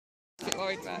A bit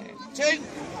worried about it. 2,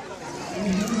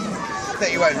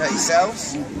 that you won't hurt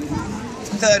yourselves.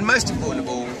 3rd, most important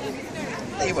of all,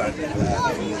 that you won't hurt.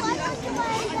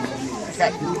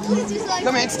 Okay,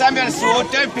 come in, stand behind the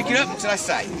sword, don't pick it up until I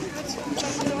say.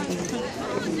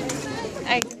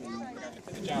 Hey.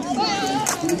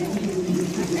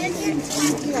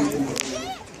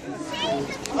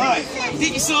 Alright,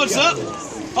 pick your swords up,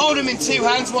 hold them in 2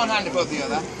 hands, 1 hand above the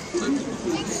other.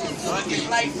 Alright, get your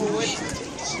blade forward.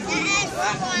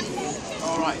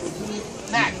 Alright.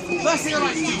 Now, first thing I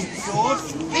like to do with the sword,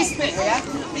 this bit here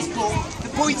is called the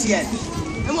pointy end.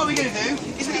 And what we're going to do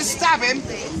is we're going to stab him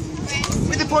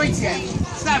with the pointy end.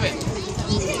 Stab him.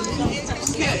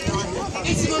 Good.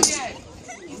 Hit him on the head.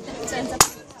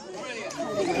 Brilliant.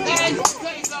 Then,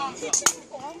 cut his arms off.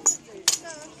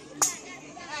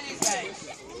 And his legs.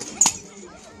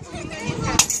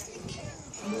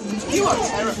 You are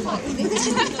terrifying.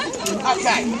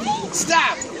 Okay,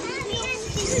 stab.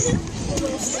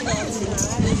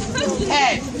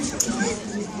 Head.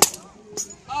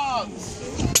 Arms.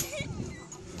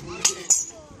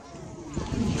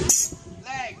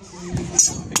 Legs.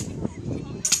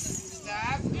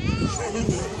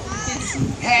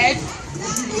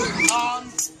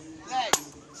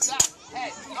 Stab.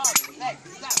 Head. Arms. Legs.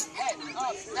 Stab. Head. Arms. Legs. Stab. Head.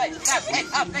 Arms. Legs. Stab. Head.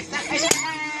 Arms. Legs. Stab. Head.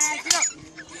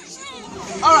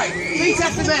 Alright, repeat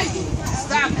after me.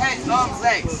 Stab, head, arms,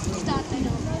 legs.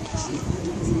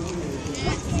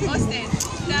 Austin,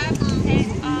 stab, head,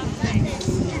 arms, legs.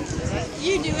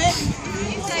 You do it.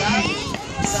 Stab,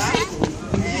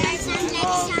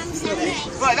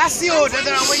 right, that's the order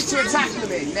that I want you to attack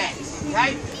them in next.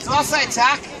 Okay? So I'll say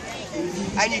attack,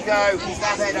 and you go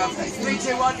stab, head, arms, legs. 3,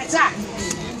 2, 1, attack.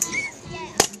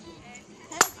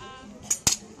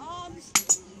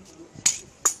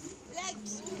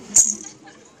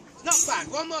 Not bad.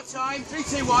 One more time. 3,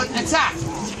 2, 1, attack.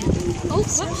 Oh,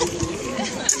 what?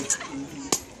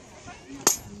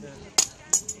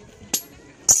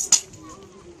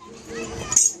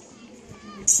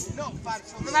 Not bad.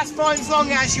 But that's fine as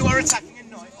long as you are attacking a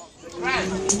knight off the ground.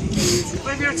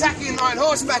 But if you're attacking a knight on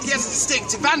horseback, he has a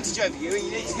distinct advantage over you, and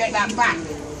you need to get that back.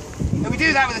 And we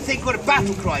do that with a thing called a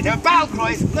battle cry. Now, a battle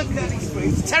cry is a blood-curdling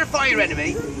scream to terrify your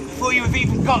enemy before you have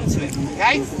even got to him.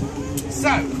 Okay?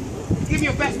 So, give me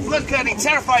your best blood-curdling,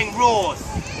 terrifying roars.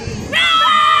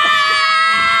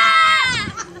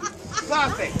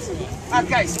 Perfect.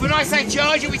 Okay, so when I say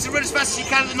charge, you want me to run as fast as you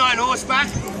can at the knight on horseback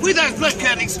with those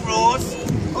blood-curdling roars.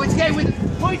 I want you to go with the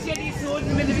pointy end of your sword in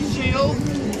the middle of his shield,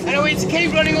 and I want you to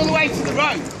keep running all the way to the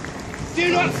road. Do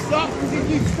not stop, because if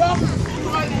you stop, you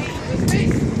either hit the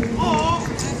fist or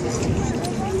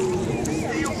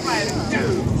you'll fail at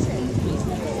doom.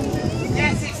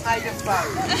 Yes, it's made of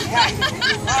bone. Okay.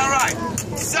 Alright,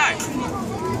 so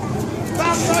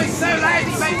fast noise so loud it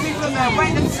makes people on there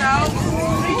wet themselves. 3,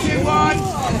 2, 1,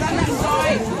 stand that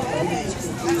side.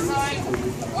 That side.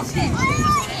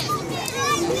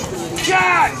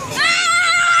 Charge!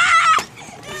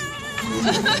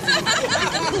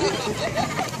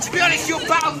 To be honest, your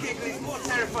battle giggle is more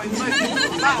terrifying than most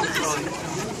people's battle cry.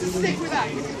 Stick with that,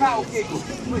 with your battle giggle.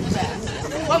 Much better.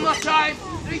 One more time.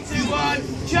 3, 2,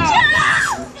 1, charge!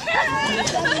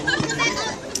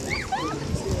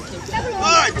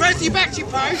 Alright, both of you back to your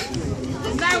post.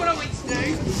 Now what I want you to do,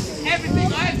 everything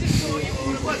I have just taught you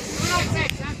all at once. So when I say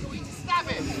attack, I want you to stab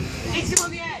him. Hit him on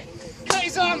the head. Cut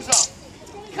his arms off.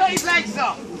 Cut his legs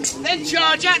off. Then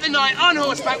charge at the knight on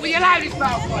horseback with your loudest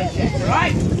battle cry check,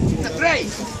 alright? So 3,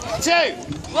 2,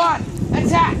 1,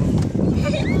 attack!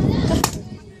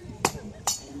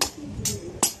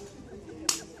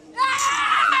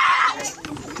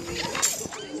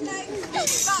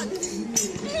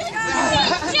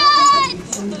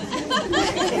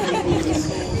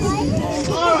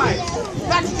 Alright,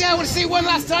 back again, I want to see one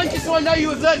last time just so I know you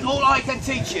have learned all I can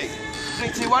teach you.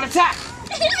 3, 2, 1, attack!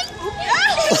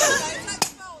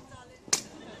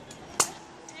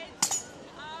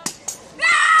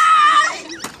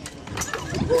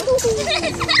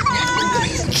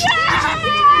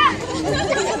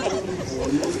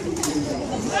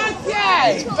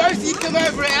 Okay, both of you come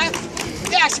over here.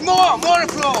 Yes, more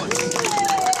applause.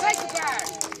 Take it down.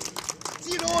 To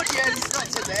your audience, not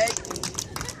to me.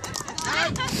 No?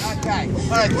 Okay,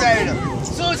 alright, fair enough.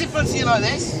 Swords in front of you like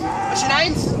this. What's your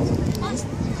names?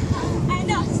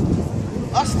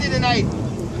 Austin and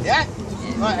Aiden. Yeah?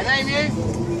 Right, I name you?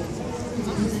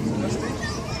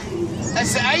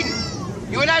 That's Aiden.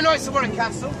 You are now knights of Warwick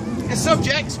Castle. Your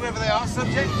subjects, wherever they are,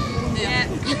 subjects. Yeah.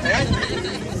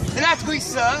 They have to call you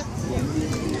sir.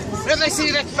 Whenever they see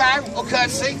you, they have to bow or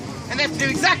courtesy, and they have to do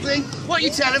exactly what you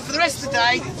tell them for the rest of the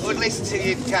day, or at least until you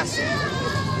leave the castle.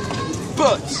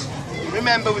 But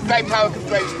Remember, with great power comes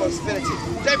great responsibility.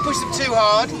 Don't push them too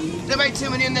hard. Don't make too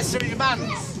many unnecessary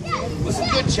demands. There's a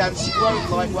good chance you won't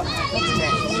like what happens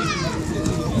next.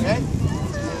 Okay?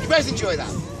 You both enjoy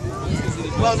that.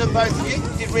 Well done, both of you.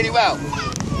 You did really well.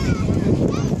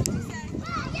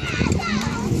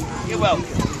 You're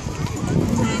welcome.